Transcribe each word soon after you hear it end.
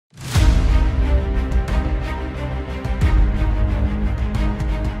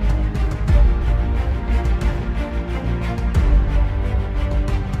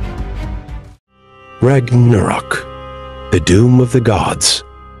Ragnarok, the doom of the gods.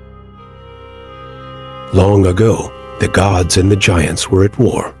 Long ago, the gods and the giants were at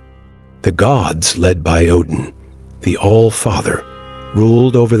war. The gods, led by Odin, the All-Father,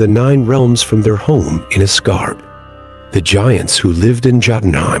 ruled over the 9 realms from their home in Asgard. The giants who lived in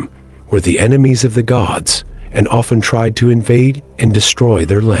Jotunheim were the enemies of the gods and often tried to invade and destroy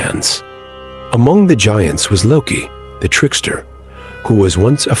their lands. Among the giants was Loki, the trickster, who was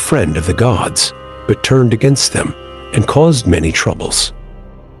once a friend of the gods, but turned against them and caused many troubles.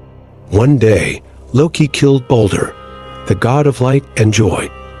 One day, Loki killed Balder, the god of light and joy,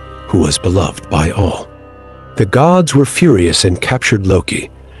 who was beloved by all. The gods were furious and captured Loki,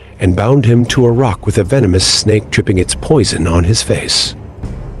 and bound him to a rock with a venomous snake dripping its poison on his face.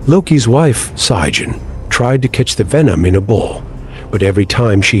 Loki's wife, Sigyn, tried to catch the venom in a bowl, but every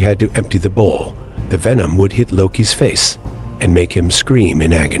time she had to empty the bowl, the venom would hit Loki's face and make him scream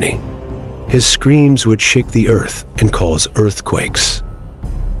in agony. His screams would shake the earth and cause earthquakes.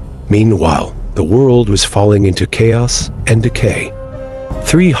 Meanwhile, the world was falling into chaos and decay.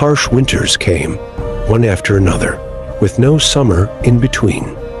 3 harsh winters came, one after another, with no summer in between.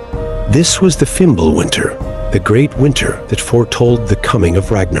 This was the Fimbul winter, the great winter that foretold the coming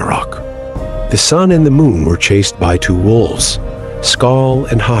of Ragnarok. The sun and the moon were chased by 2 wolves, Skal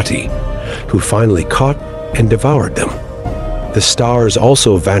and Hati, who finally caught and devoured them. The stars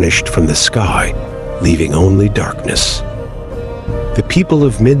also vanished from the sky, leaving only darkness. The people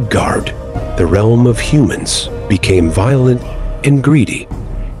of Midgard, the realm of humans, became violent and greedy,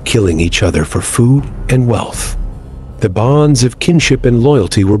 killing each other for food and wealth. The bonds of kinship and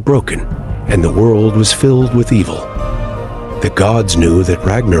loyalty were broken, and the world was filled with evil. The gods knew that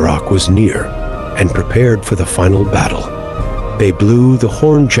Ragnarok was near and prepared for the final battle. They blew the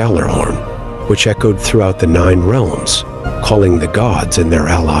horn Jallarhorn, which echoed throughout the 9 realms, calling the gods and their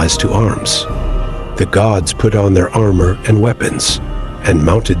allies to arms. The gods put on their armor and weapons and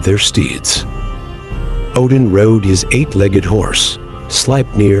mounted their steeds. Odin rode his 8-legged horse,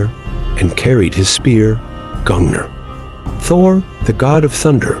 Sleipnir, and carried his spear, Gungnir. Thor, the god of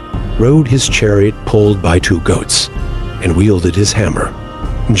thunder, rode his chariot pulled by 2 goats and wielded his hammer,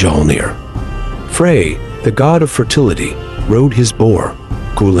 Mjolnir. Frey, the god of fertility, rode his boar,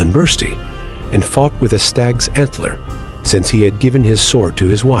 Gullinbursti, and fought with a stag's antler, since he had given his sword to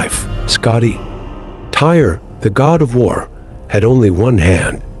his wife, Skadi. Tyr, the god of war, had only one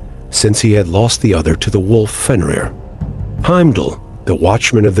hand, since he had lost the other to the wolf Fenrir. Heimdall, the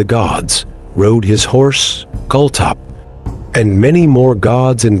watchman of the gods, rode his horse, Gulltopp, and many more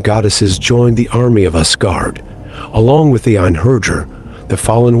gods and goddesses joined the army of Asgard, along with the Einherjar, the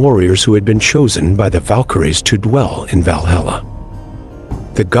fallen warriors who had been chosen by the Valkyries to dwell in Valhalla.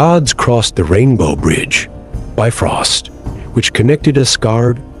 The gods crossed the Rainbow Bridge, Bifrost, which connected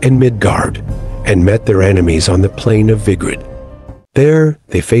Asgard and Midgard, and met their enemies on the plain of Vigrid. There,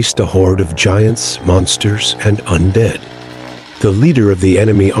 they faced a horde of giants, monsters, and undead. The leader of the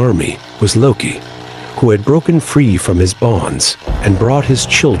enemy army was Loki, who had broken free from his bonds and brought his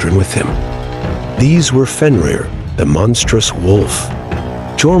children with him. These were Fenrir, the monstrous wolf,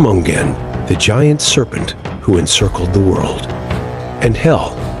 Jormungand, the giant serpent who encircled the world, and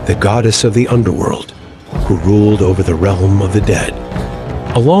Hel, the goddess of the underworld, who ruled over the realm of the dead.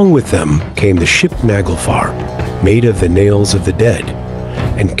 Along with them came the ship Naglfar, made of the nails of the dead,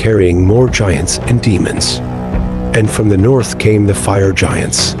 and carrying more giants and demons. And from the north came the fire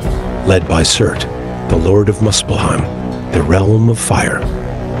giants, led by Surt, the lord of Muspelheim, the realm of fire.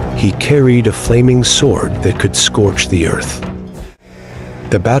 He carried a flaming sword that could scorch the earth.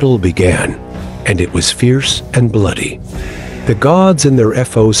 The battle began, and it was fierce and bloody. The gods and their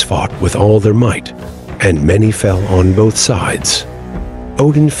foes fought with all their might, and many fell on both sides.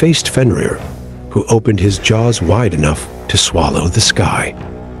 Odin faced Fenrir, who opened his jaws wide enough to swallow the sky.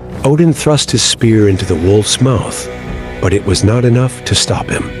 Odin thrust his spear into the wolf's mouth, but it was not enough to stop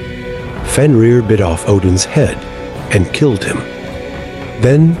him. Fenrir bit off Odin's head and killed him.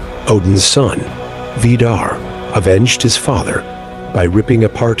 Then Odin's son, Vidar, avenged his father by ripping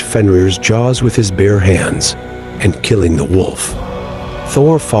apart Fenrir's jaws with his bare hands and killing the wolf.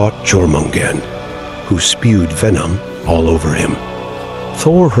 Thor fought Jormungand, who spewed venom all over him.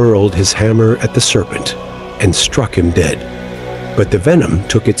 Thor hurled his hammer at the serpent and struck him dead. But the venom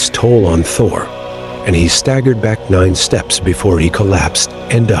took its toll on Thor, and he staggered back 9 steps before he collapsed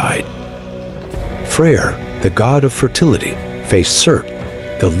and died. Freyr, the god of fertility, faced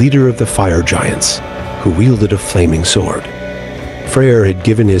Surt, the leader of the fire giants, who wielded a flaming sword. Freyr had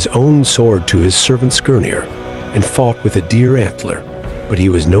given his own sword to his servant Skirnir and fought with a deer antler, but he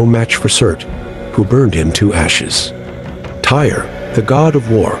was no match for Surt, who burned him to ashes. Tyr, the god of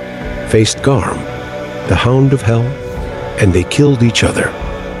war, faced Garm, the hound of hell, and they killed each other.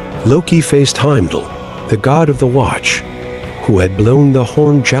 Loki faced Heimdall, the god of the watch, who had blown the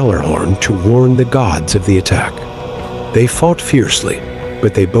horn Jallarhorn to warn the gods of the attack. They fought fiercely,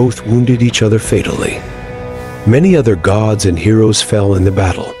 but they both wounded each other fatally. Many other gods and heroes fell in the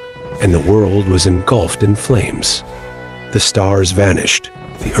battle, and the world was engulfed in flames. The stars vanished,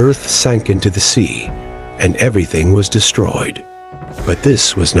 the earth sank into the sea, and everything was destroyed. But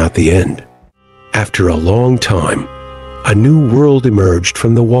this was not the end. After a long time, a new world emerged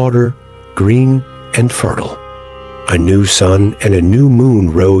from the water, green and fertile. A new sun and a new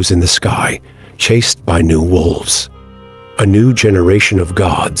moon rose in the sky, chased by new wolves. A new generation of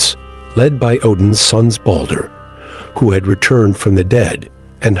gods, led by Odin's sons Balder, who had returned from the dead,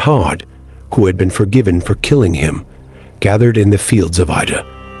 and Hod, who had been forgiven for killing him, gathered in the fields of Ida,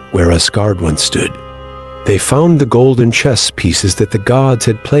 where Asgard once stood. They found the golden chess pieces that the gods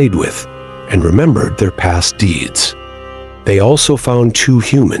had played with, and remembered their past deeds. They also found two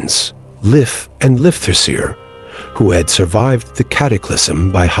humans, Lif and Lifthrasir, who had survived the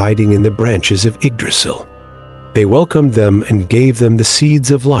cataclysm by hiding in the branches of Yggdrasil. They welcomed them and gave them the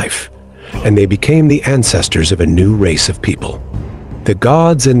seeds of life, and they became the ancestors of a new race of people. The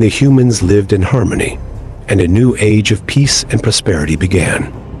gods and the humans lived in harmony, and a new age of peace and prosperity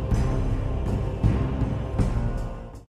began.